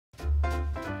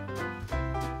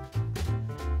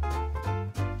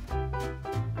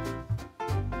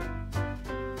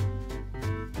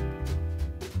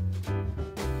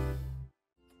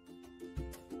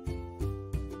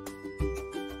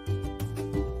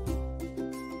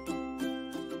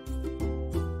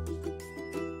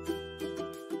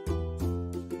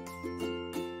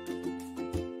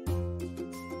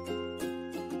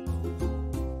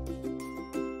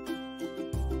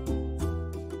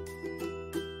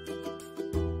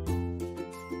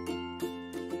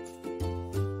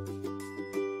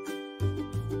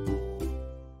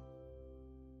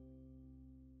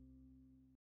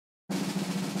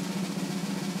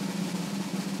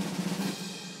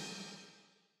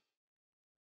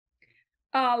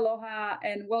Aloha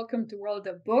and welcome to World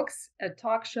of Books, a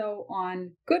talk show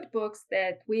on good books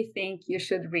that we think you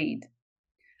should read.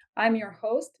 I'm your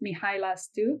host, Mihaela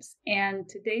Stoops, and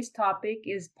today's topic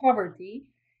is poverty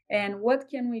and what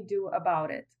can we do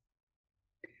about it?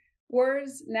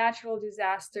 Wars, natural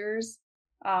disasters,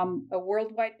 a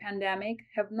worldwide pandemic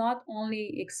have not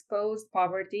only exposed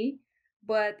poverty,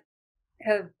 but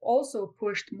have also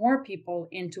pushed more people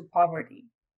into poverty.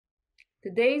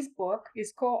 Today's book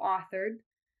is co authored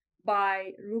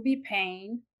by Ruby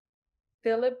Payne,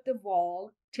 Philip DeVol,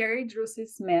 Terry Drucy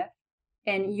Smith,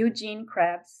 and Eugene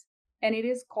Krebs, and it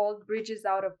is called Bridges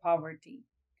Out of Poverty.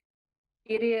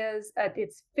 It is at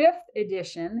its fifth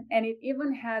edition, and it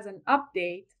even has an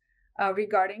update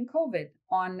regarding COVID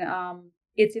on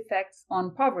its effects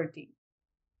on poverty.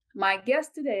 My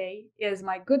guest today is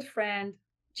my good friend,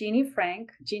 Jeannie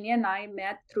Frank. Jeannie and I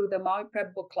met through the Maui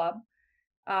Prep Book Club.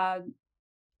 Uh,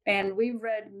 and we've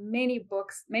read many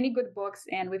books, many good books,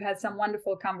 and we've had some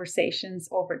wonderful conversations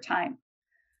over time.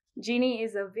 Jeannie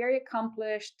is a very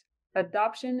accomplished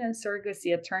adoption and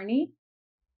surrogacy attorney.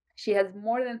 She has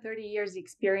more than 30 years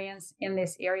experience in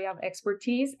this area of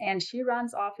expertise, and she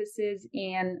runs offices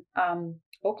in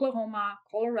Oklahoma,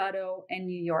 Colorado, and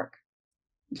New York.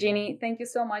 Jeannie, thank you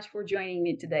so much for joining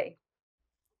me today.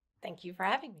 Thank you for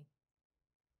having me.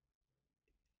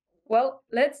 Well,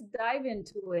 let's dive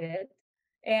into it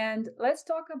and let's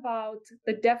talk about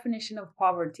the definition of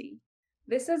poverty.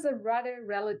 This is a rather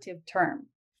relative term.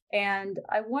 And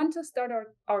I want to start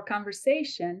our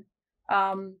conversation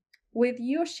um, with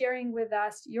you sharing with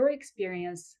us your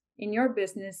experience in your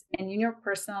business and in your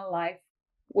personal life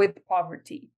with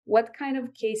poverty. What kind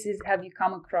of cases have you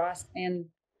come across, and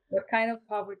what kind of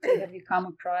poverty have you come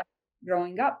across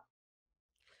growing up?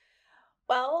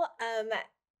 Well,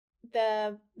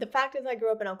 the fact is, I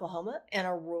grew up in Oklahoma in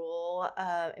a rural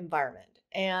environment,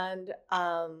 and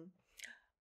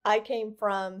I came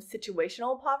from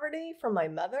situational poverty from my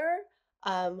mother,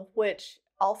 which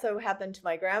also happened to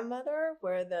my grandmother,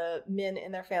 where the men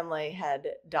in their family had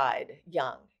died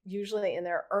young, usually in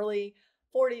their early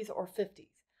 40s or 50s,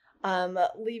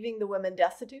 leaving the women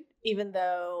destitute, even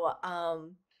though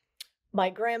my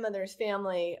grandmother's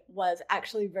family was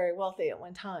actually very wealthy at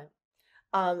one time.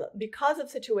 Because of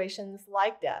situations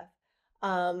like death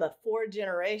for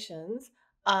generations,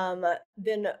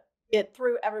 then it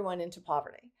threw everyone into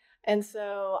poverty. And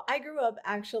so I grew up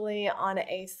actually on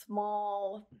a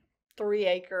small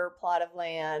 3-acre plot of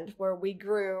land where we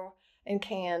grew and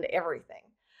canned everything.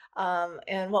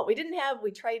 And what we didn't have,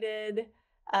 we traded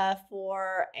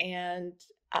for, and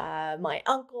my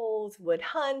uncles would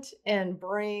hunt and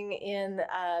bring in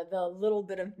the little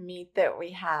bit of meat that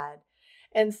we had.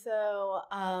 And so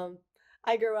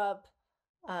I grew up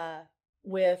uh,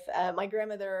 with my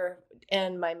grandmother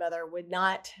and my mother would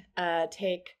not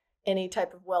take any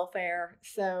type of welfare.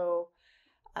 So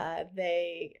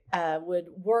they would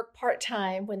work part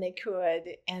time when they could,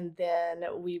 and then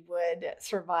we would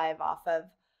survive off of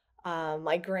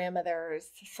my grandmother's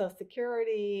Social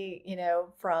Security,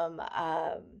 from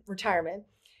retirement,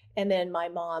 and then my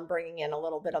mom bringing in a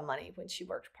little bit of money when she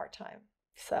worked part time.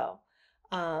 So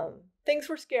things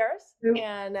were scarce,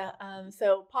 and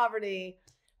so poverty.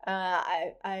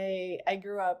 I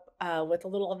grew up with a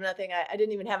little of nothing. I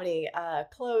didn't even have any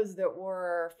clothes that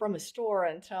were from a store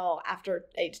until after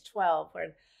age 12,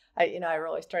 when I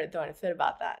really started throwing a fit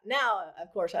about that. Now,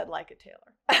 of course, I'd like a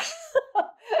tailor.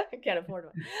 I can't afford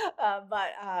one, but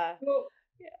So,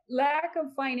 yeah. lack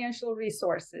of financial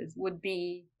resources would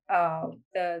be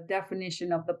the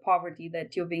definition of the poverty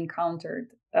that you've encountered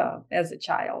as a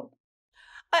child.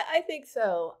 I think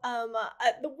so.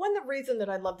 The reason that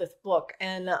I love this book,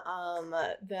 and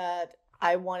that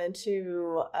I wanted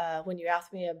to, when you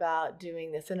asked me about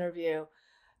doing this interview,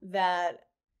 that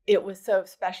it was so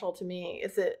special to me,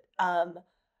 is that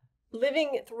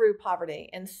living through poverty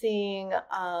and seeing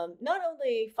not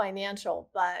only financial,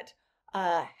 but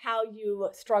how you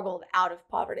struggled out of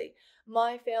poverty.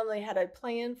 My family had a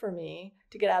plan for me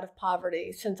to get out of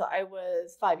poverty since I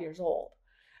was 5 years old.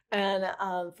 And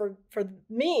for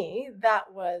me,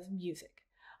 that was music.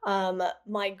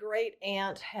 My great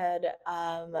aunt had,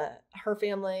 her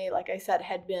family, like I said,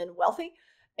 had been wealthy,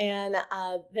 and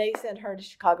they sent her to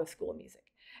Chicago School of Music.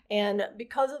 And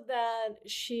because of that,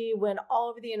 she went all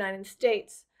over the United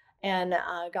States and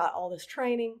got all this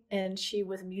training. And she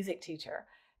was a music teacher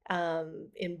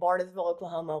in Barnesville,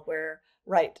 Oklahoma, where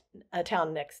right a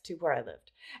town next to where I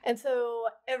lived. And so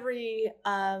every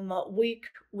week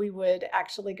we would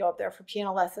actually go up there for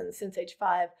piano lessons since age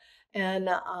 5. And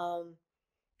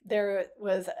There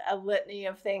was a litany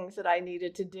of things that I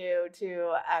needed to do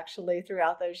to actually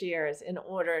throughout those years in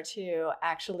order to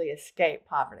actually escape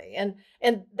poverty, and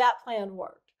that plan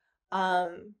worked.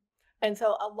 Um, and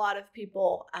so a lot of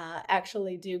people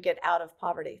actually do get out of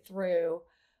poverty through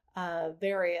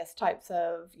various types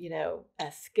of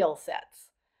skill sets.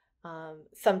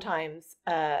 Sometimes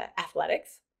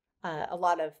athletics. A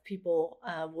lot of people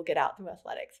will get out through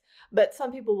athletics, but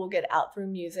some people will get out through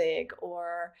music,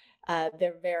 or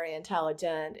they're very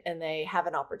intelligent and they have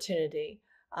an opportunity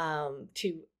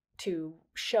to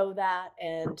show that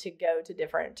and to go to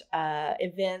different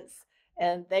events,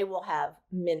 and they will have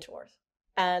mentors.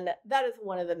 And that is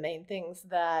one of the main things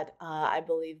that I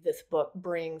believe this book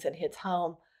brings and hits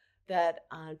home, that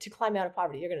to climb out of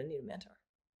poverty, you're going to need a mentor.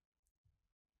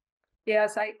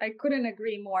 Yes, I couldn't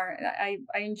agree more. I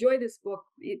enjoy this book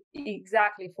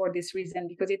exactly for this reason,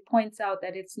 because it points out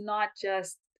that it's not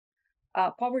just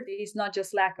poverty is not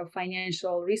just lack of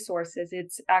financial resources.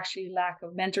 It's actually lack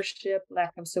of mentorship,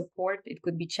 lack of support. It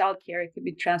could be childcare, it could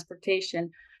be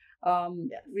transportation,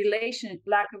 Yes.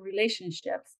 lack of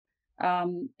relationships,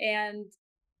 and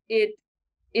it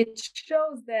it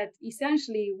shows that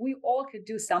essentially we all could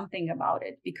do something about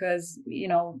it, because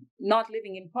not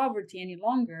living in poverty any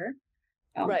longer,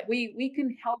 Right. we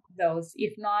can help those,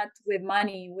 if not with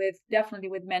money, with definitely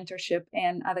with mentorship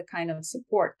and other kind of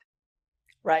support.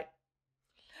 Right.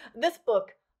 This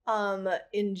book,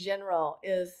 in general,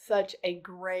 is such a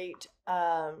great.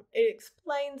 It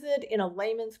explains it in a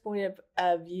layman's point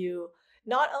of view,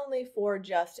 not only for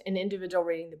just an individual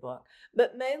reading the book,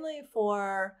 but mainly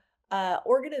for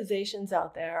organizations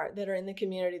out there that are in the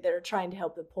community that are trying to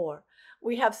help the poor.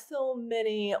 We have so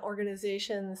many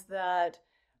organizations that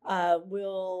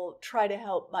will try to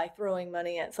help by throwing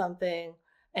money at something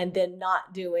and then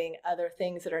not doing other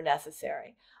things that are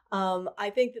necessary. I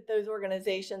think that those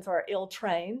organizations are ill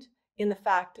trained in the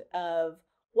fact of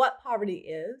what poverty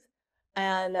is,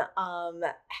 and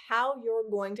how you're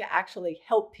going to actually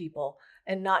help people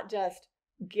and not just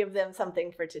give them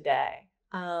something for today.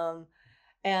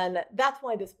 And that's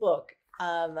why this book,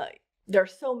 there are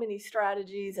so many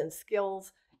strategies and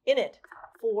skills in it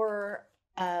for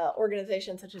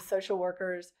organizations such as social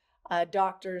workers,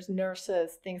 doctors,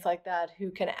 nurses, things like that, who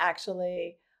can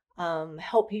actually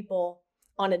help people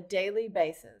on a daily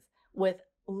basis with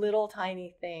little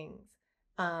tiny things.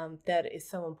 That is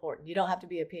so important. You don't have to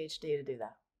be a PhD to do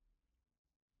that.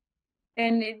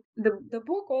 And the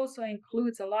book also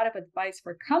includes a lot of advice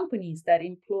for companies that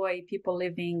employ people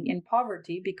living in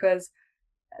poverty, because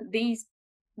these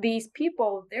these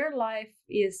people, their life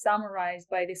is summarized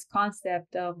by this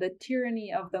concept of the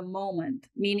tyranny of the moment,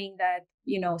 meaning that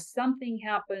something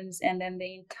happens and then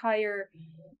the entire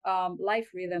life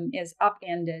rhythm is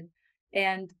upended.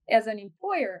 And as an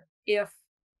employer, if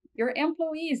your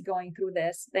employee is going through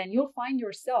this, then you'll find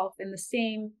yourself in the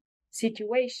same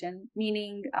situation,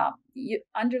 meaning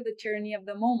under the tyranny of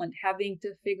the moment, having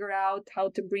to figure out how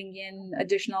to bring in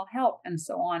additional help and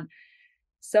so on.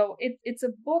 So it's a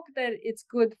book that it's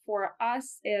good for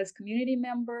us as community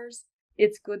members.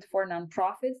 It's good for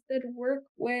nonprofits that work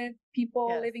with people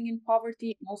Yes. living in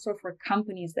poverty, and also for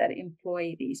companies that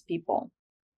employ these people.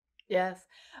 Yes.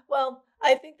 Well,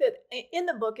 I think that in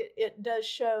the book, it does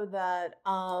show that,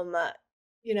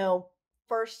 you know,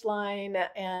 first line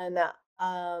and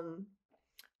um,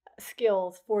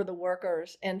 skills for the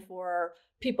workers and for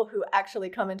people who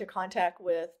actually come into contact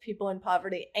with people in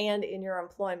poverty and in your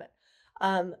employment.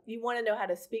 You want to know how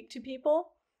to speak to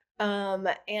people,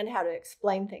 and how to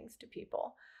explain things to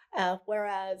people.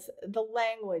 Whereas the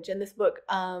language in this book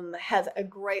has a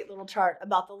great little chart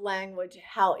about the language,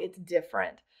 how it's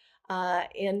different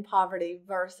in poverty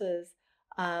versus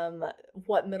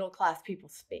what middle class people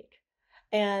speak.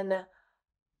 And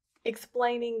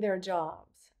explaining their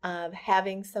jobs,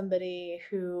 having somebody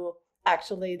who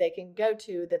actually they can go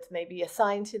to that's maybe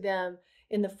assigned to them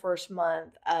in the first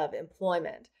month of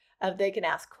employment. They can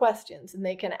ask questions and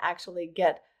they can actually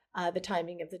get the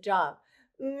timing of the job.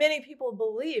 Many people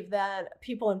believe that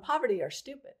people in poverty are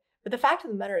stupid, but the fact of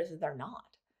the matter is that they're not.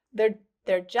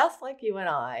 They're just like you and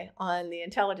I on the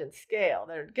intelligence scale.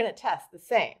 They're going to test the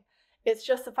same. It's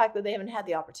just the fact that they haven't had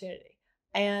the opportunity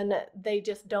and they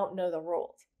just don't know the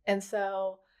rules. And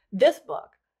so this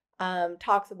book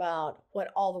talks about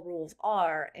what all the rules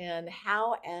are and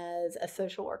how, as a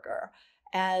social worker,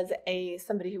 as a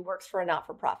somebody who works for a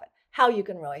not-for-profit, how you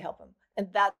can really help them. And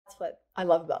that's what I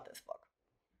love about this book.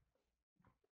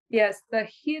 Yes, the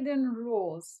hidden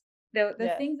rules, the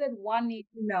Yes. things that one needs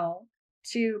to know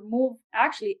to move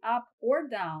actually up or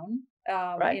down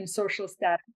Right. in social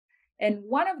status. And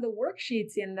one of the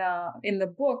worksheets in the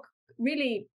book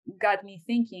really got me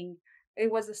thinking.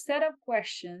 It was a set of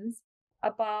questions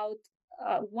about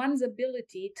one's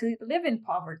ability to live in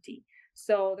poverty.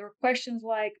 So there were questions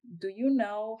like, do you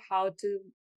know how to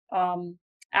um,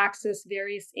 access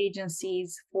various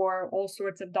agencies for all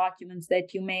sorts of documents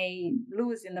that you may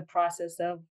lose in the process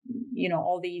of,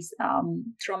 all these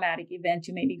traumatic events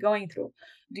you may be going through?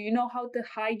 Do you know how to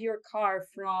hide your car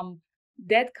from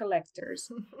debt collectors?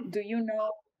 Do you know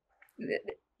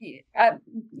uh,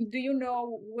 do you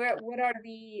know what are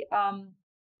the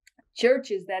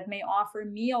churches that may offer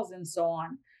meals and so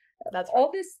on? That's right.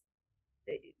 All this,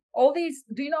 all these.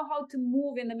 Do you know how to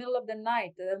move in the middle of the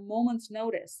night, at a moment's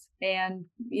notice, and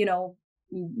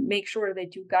make sure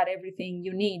that you got everything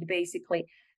you need? Basically,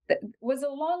 that was a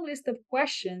long list of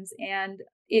questions, and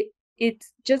it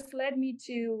just led me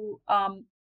to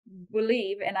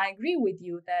believe, and I agree with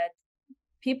you that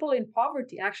people in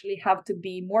poverty actually have to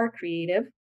be more creative,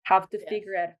 have to Yes,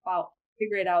 figure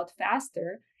it out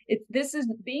faster. This is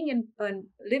being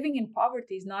living in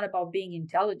poverty is not about being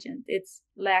intelligent. It's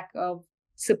lack of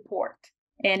support,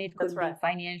 and it that's could be right.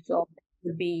 financial, it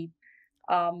could be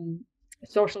um,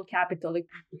 social capital, it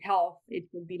could be health, it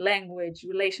could be language,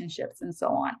 relationships, and so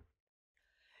on.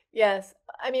 Yes.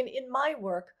 I mean, in my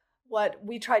work, what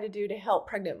we try to do to help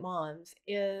pregnant moms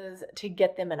is to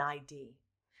get them an ID.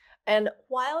 And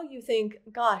while you think,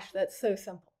 gosh, that's so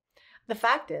simple, the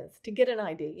fact is, to get an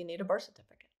ID, you need a birth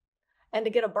certificate. And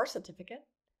to get a birth certificate,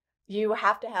 you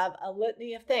have to have a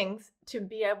litany of things to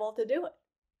be able to do it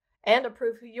and to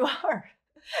prove who you are.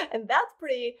 And that's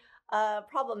pretty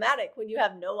problematic when you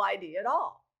have no ID at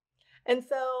all. And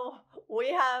so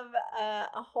we have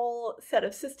a whole set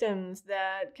of systems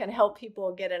that can help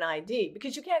people get an ID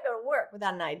because you can't go to work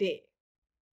without an ID.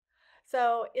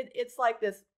 So it's like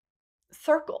this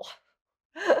circle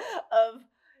of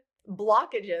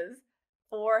blockages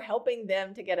for helping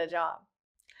them to get a job.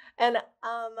 And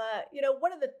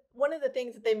one of the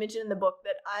things that they mentioned in the book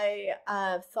that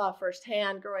I saw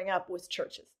firsthand growing up was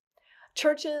churches.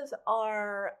 Churches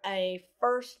are a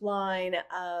first line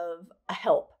of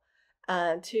help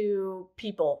to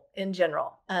people in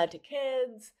general, to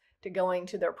kids, to going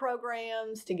to their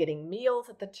programs, to getting meals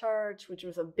at the church, which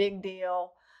was a big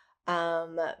deal.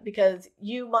 Because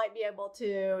you might be able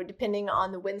to, depending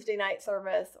on the Wednesday night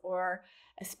service or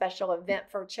a special event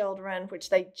for children, which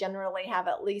they generally have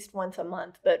at least once a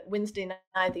month, but Wednesday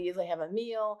night they usually have a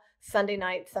meal. Sunday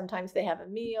night, sometimes they have a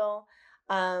meal.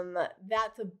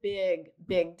 That's a big,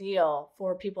 big deal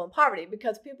for people in poverty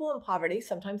because people in poverty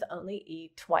sometimes only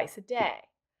eat twice a day.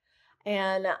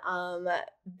 And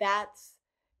that's,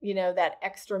 that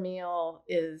extra meal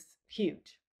is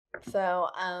huge. So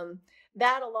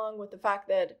that, along with the fact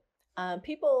that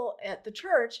people at the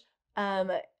church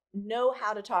know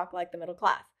how to talk like the middle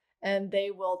class. And they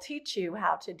will teach you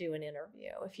how to do an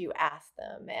interview if you ask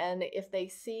them. And if they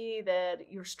see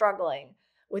that you're struggling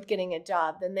with getting a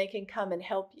job, then they can come and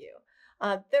help you.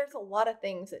 There's a lot of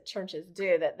things that churches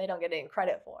do that they don't get any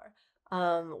credit for.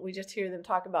 We just hear them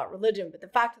talk about religion, but the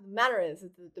fact of the matter is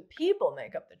that the people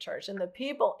make up the church, and the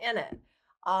people in it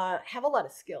have a lot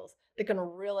of skills that can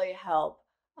really help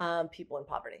people in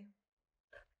poverty.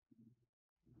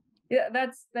 Yeah,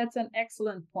 that's an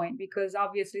excellent point, because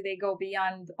obviously they go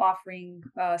beyond offering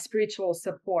spiritual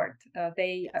support.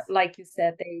 They, Yes. like you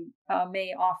said, they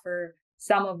may offer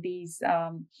some of these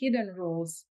hidden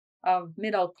rules of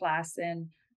middle class. And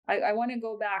I want to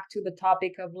go back to the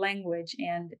topic of language.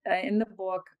 And in the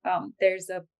book, there's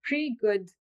a pretty good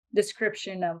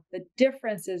description of the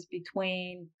differences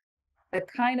between the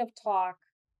kind of talk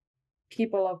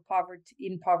people of poverty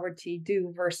in poverty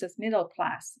do versus middle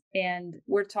class. And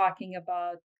we're talking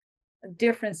about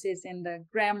differences in the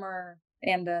grammar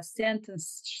and the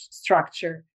sentence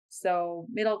structure. So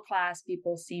middle class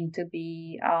people seem to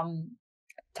be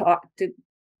taught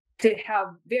to have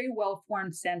very well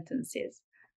formed sentences.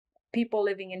 People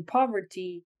living in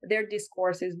poverty, their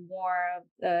discourse is more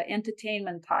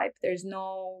entertainment type. There's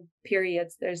no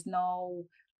periods, there's no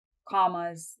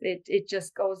commas. It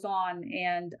just goes on,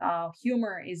 and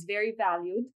humor is very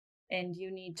valued, and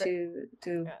you need to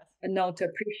Yes. know to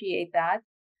appreciate that.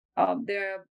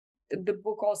 There, the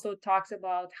book also talks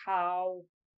about how,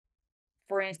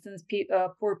 for instance,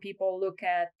 poor people look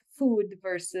at food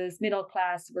versus middle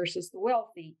class versus the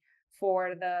wealthy.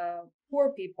 For the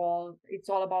poor people, it's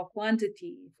all about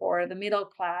quantity. For the middle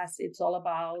class, it's all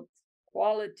about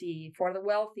quality. For the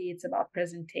wealthy, it's about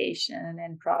presentation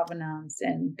and provenance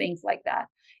and things like that.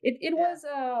 It Yeah. was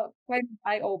a quite an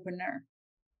eye opener.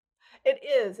 It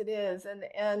is,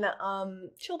 and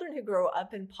children who grow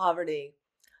up in poverty.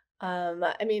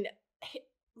 I mean,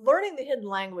 learning the hidden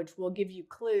language will give you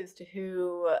clues to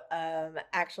who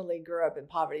actually grew up in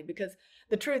poverty. Because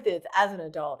the truth is, as an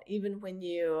adult, even when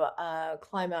you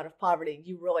climb out of poverty,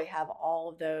 you really have all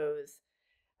of those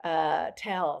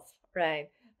tales, right?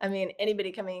 I mean,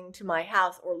 anybody coming to my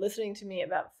house or listening to me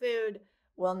about food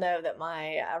will know that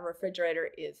my refrigerator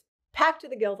is packed to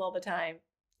the gills all the time,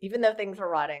 even though things are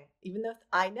rotting, even though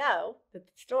I know that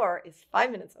the store is 5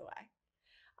 minutes away.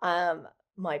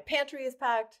 My pantry is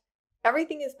packed.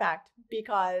 Everything is packed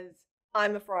because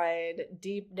I'm afraid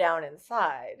deep down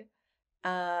inside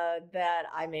that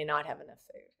I may not have enough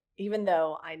food, even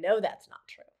though I know that's not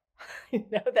true. I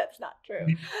know that's not true.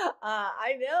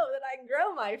 I know that I can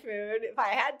grow my food if I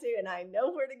had to, and I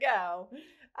know where to go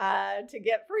to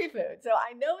get free food. So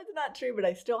I know it's not true, but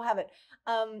I still have it.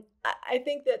 I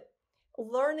think that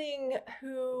learning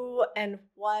who and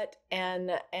what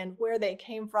and where they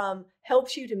came from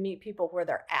helps you to meet people where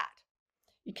they're at.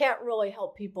 You can't really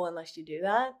help people unless you do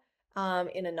that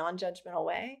in a non-judgmental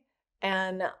way.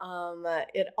 And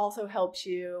it also helps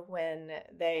you when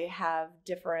they have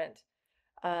different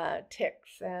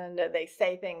ticks and they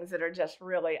say things that are just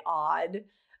really odd.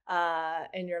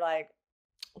 And you're like,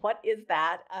 what is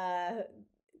that?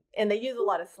 And they use a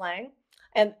lot of slang.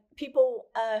 And people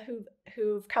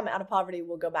who've come out of poverty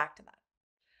will go back to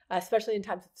that, especially in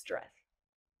times of stress.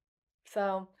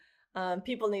 So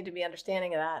people need to be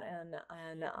understanding of that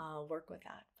and work with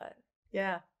that. But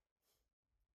yeah.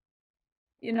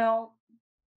 You know,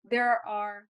 there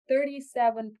are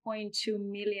 37.2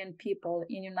 million people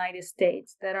in United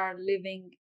States that are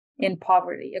living in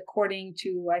poverty, according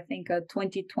to, I think, a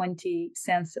 2020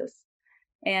 census.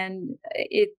 And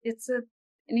it's an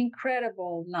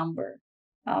incredible number.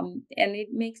 And it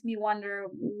makes me wonder,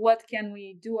 what can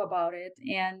we do about it?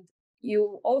 And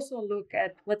you also look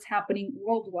at what's happening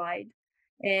worldwide,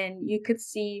 and you could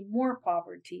see more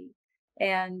poverty.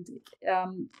 And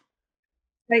um,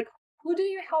 like, who do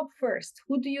you help first?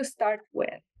 Who do you start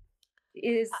with?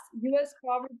 Is U.S.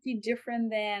 poverty different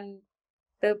than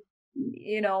the,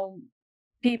 you know,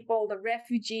 people, the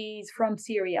refugees from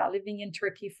Syria living in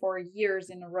Turkey for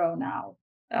years in a row now,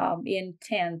 in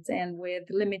tents and with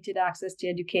limited access to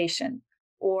education,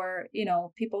 or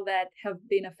people that have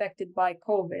been affected by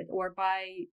COVID or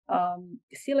by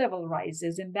sea level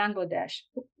rises in Bangladesh?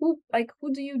 Who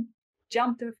do you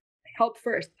jump to help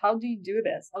first? How do you do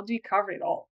this? How do you cover it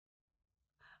all?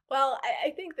 Well,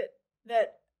 I think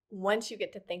that once you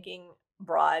get to thinking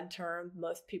broad term,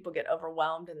 most people get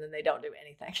overwhelmed and then they don't do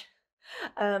anything.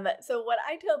 So what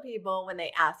I tell people when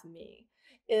they ask me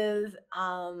is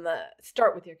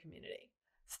start with your community.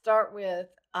 Start with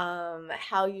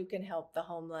how you can help the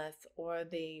homeless or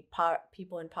the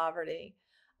people in poverty,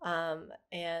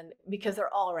 and because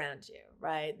they're all around you,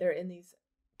 right? They're in these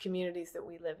communities that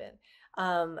we live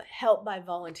in. Help by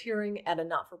volunteering at a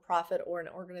not-for-profit or an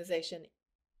organization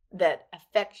that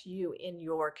affects you in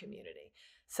your community.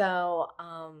 So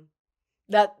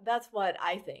that's what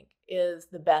I think is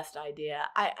the best idea.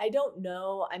 I don't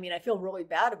know. I mean, I feel really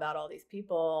bad about all these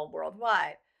people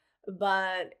worldwide,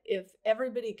 but if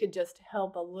everybody could just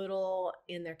help a little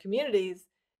in their communities,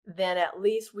 then at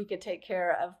least we could take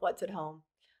care of what's at home.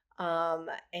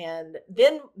 And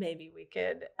then maybe we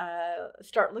could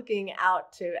start looking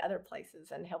out to other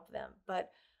places and help them. But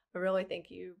I really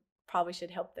think you probably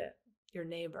should help your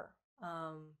neighbor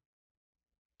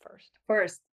first.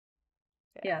 First,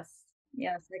 Yeah. yes,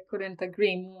 yes, I couldn't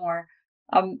agree more.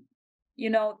 Um,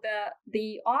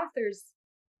 the authors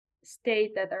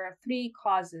state that there are three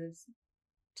causes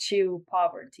to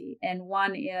poverty, and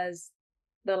one is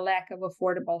the lack of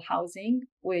affordable housing,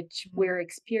 which Mhm. we're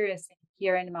experiencing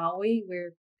here in Maui.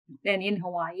 And in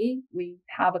Hawaii, we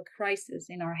have a crisis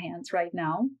in our hands right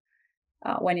now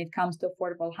when it comes to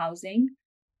affordable housing.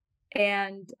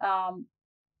 And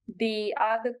the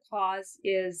other cause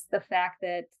is the fact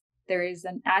that there is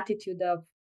an attitude of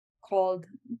called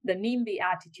the NIMBY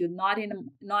attitude, not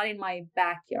in my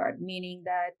backyard, meaning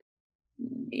that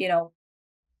you know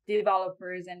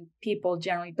developers and people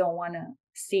generally don't want to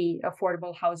see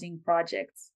affordable housing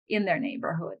projects in their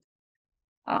neighborhood.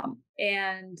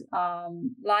 And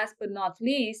last but not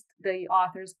least, the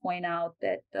authors point out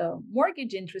that the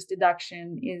mortgage interest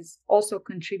deduction is also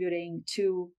contributing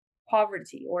to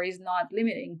poverty, or is not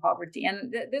limiting poverty.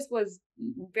 And this was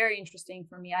very interesting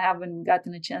for me. I haven't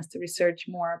gotten a chance to research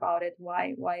more about it,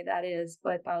 why that is,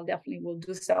 but I'll definitely will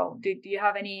do so. Do you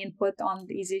have any input on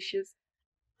these issues?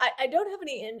 I don't have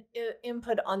any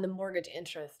input on the mortgage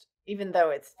interest, even though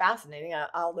it's fascinating.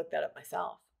 I'll look that up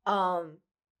myself.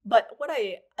 But what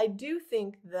I do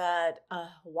think that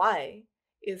Hawaii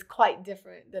is quite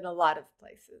different than a lot of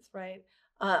places, right?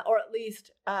 or at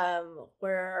least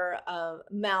where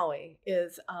Maui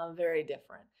is very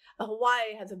different.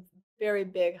 Hawaii has a very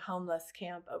big homeless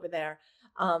camp over there.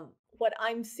 What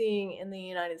I'm seeing in the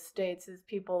United States is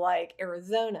people like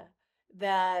Arizona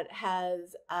that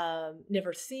has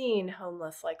never seen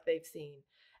homeless like they've seen.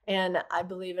 And I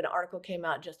believe an article came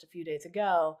out just a few days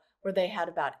ago where they had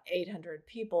about 800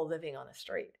 people living on the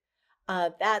street.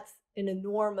 That's an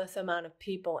enormous amount of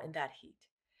people in that heat.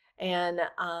 And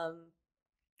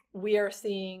we are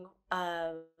seeing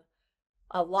a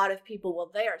lot of people,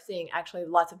 well, they are seeing actually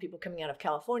lots of people coming out of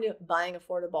California buying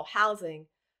affordable housing,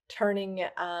 turning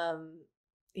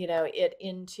it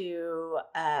into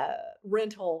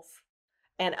rentals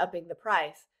and upping the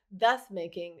price, thus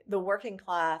making the working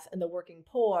class and the working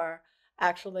poor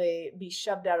actually be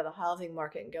shoved out of the housing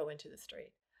market and go into the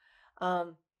street.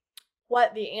 Um,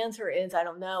 what the answer is, I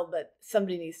don't know, but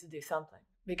somebody needs to do something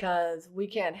because we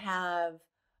can't have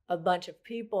a bunch of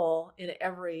people in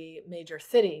every major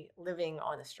city living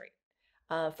on the street.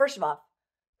 First of all,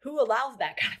 who allows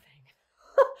that kind of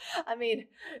thing? I mean,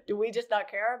 do we just not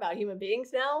care about human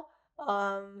beings now?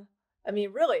 I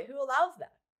mean, really, who allows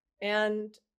that?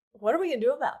 And what are we going to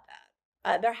do about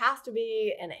that? There has to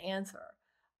be an answer.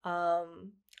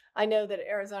 Um, I know that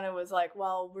Arizona was like,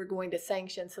 well, we're going to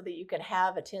sanction so that you can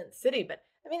have a tent city, but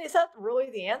I mean, is that really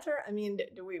the answer? I mean,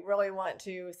 do we really want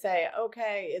to say,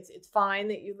 okay, it's fine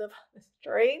that you live on the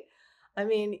street? I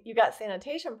mean, you got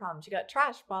sanitation problems, you got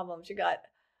trash problems, you got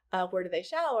where do they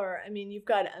shower? I mean, you've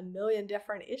got a million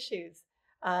different issues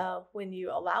when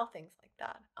you allow things like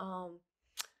that.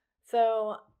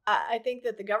 So I think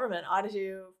that the government ought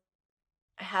to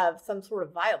have some sort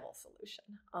of viable solution.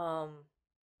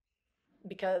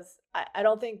 Because I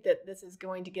don't think that this is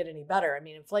going to get any better. I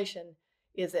mean, inflation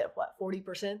is at what,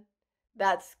 40%?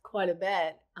 That's quite a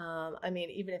bit. I mean,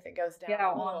 even if it goes down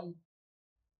Yeah, a little.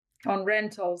 on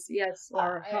rentals, yes,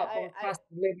 or help or I cost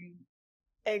of living.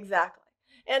 exactly.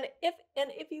 And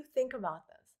if you think about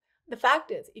this, the fact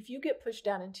is, if you get pushed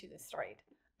down into the street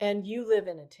and you live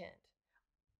in a tent,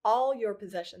 all your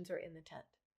possessions are in the tent,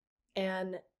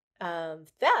 and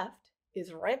theft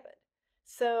is rampant.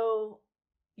 So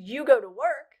you go to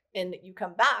work and you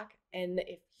come back, and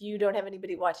if you don't have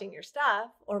anybody watching your stuff,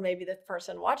 or maybe the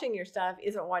person watching your stuff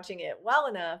isn't watching it well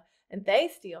enough and they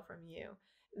steal from you,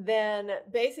 then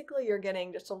basically you're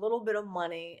getting just a little bit of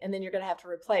money, and then you're going to have to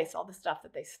replace all the stuff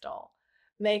that they stole,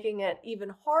 making it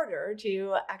even harder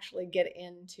to actually get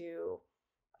into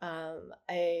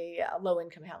a low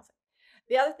income housing.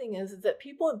 The other thing is that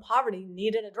people in poverty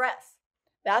need an address.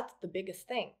 That's the biggest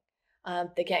thing.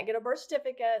 They can't get a birth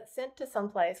certificate sent to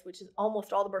someplace, which is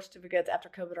almost all the birth certificates after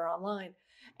COVID are online.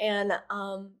 And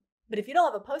but if you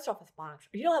don't have a post office box,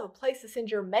 or you don't have a place to send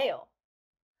your mail,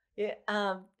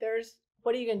 there's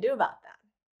what are you going to do about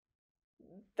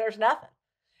that? There's nothing.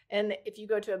 And if you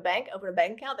go to a bank, open a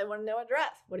bank account, they want to know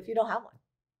address. What if you don't have one?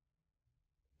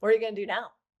 What are you going to do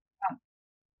now?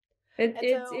 And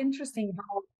It's so interesting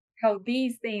how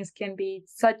these things can be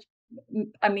such,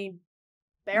 I mean,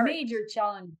 major barriers.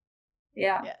 challenge.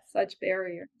 Yeah, Yes. such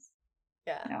barriers.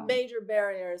 Yeah, Yeah. major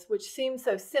barriers, which seem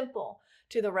so simple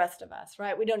to the rest of us,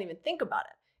 right? We don't even think about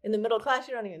it. In the middle class,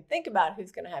 you don't even think about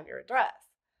who's going to have your address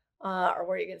or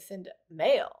where you're going to send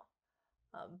mail.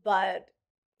 But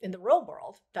in the real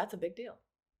world, that's a big deal.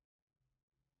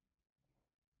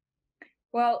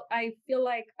 Well, I feel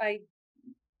like I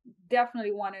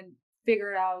definitely want to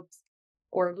figure out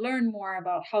or learn more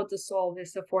about how to solve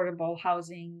this affordable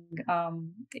housing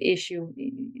issue.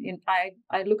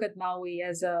 I look at Maui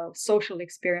as a social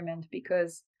experiment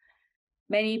because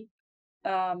many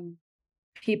um,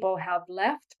 people have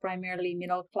left, primarily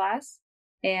middle class,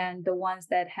 and the ones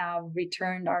that have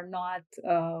returned are not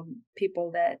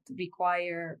people that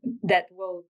require that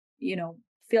will, you know,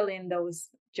 fill in those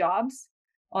jobs.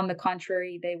 On the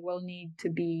contrary, they will need to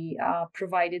be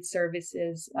provided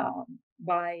services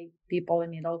by people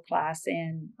in middle class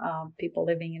and people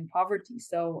living in poverty.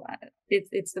 So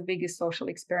it's the biggest social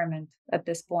experiment at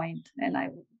this point, and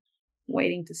I'm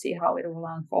waiting to see how it will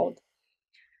unfold.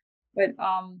 But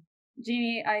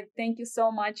Jeannie, I thank you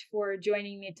so much for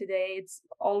joining me today. It's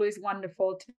always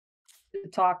wonderful to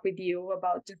talk with you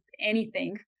about just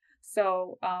anything.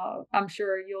 So I'm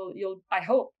sure you'll I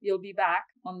hope you'll be back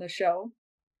on the show.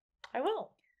 I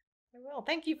will. I will.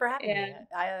 Thank you for having me. And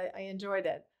I enjoyed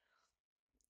it.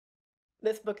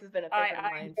 This book has been a favorite of I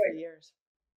mine for enjoyed years.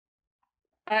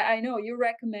 I know you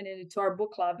recommended it to our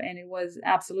book club and it was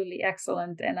absolutely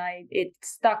excellent and it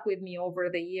stuck with me over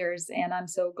the years and I'm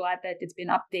so glad that it's been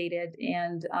updated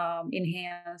and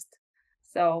enhanced.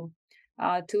 So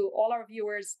To all our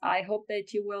viewers, I hope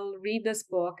that you will read this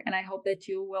book, and I hope that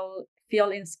you will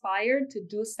feel inspired to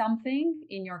do something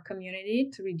in your community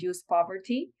to reduce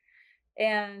poverty.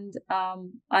 And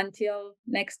until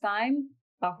next time,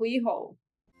 ahui ho.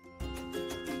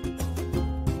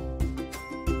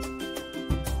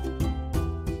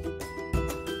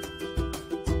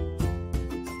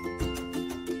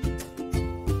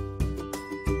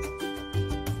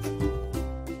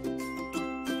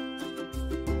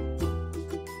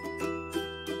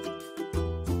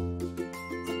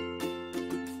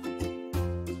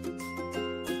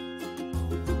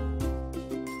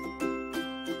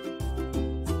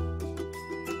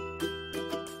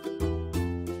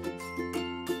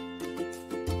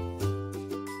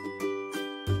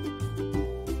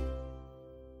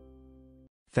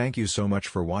 Thank you so much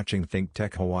for watching Think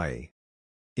Tech Hawaii.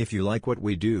 If you like what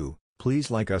we do,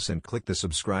 please like us and click the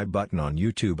subscribe button on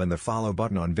YouTube and the follow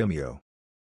button on Vimeo.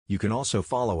 You can also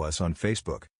follow us on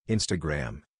Facebook,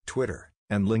 Instagram, Twitter,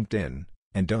 and LinkedIn,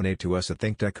 and donate to us at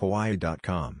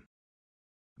thinktechhawaii.com.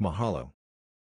 Mahalo.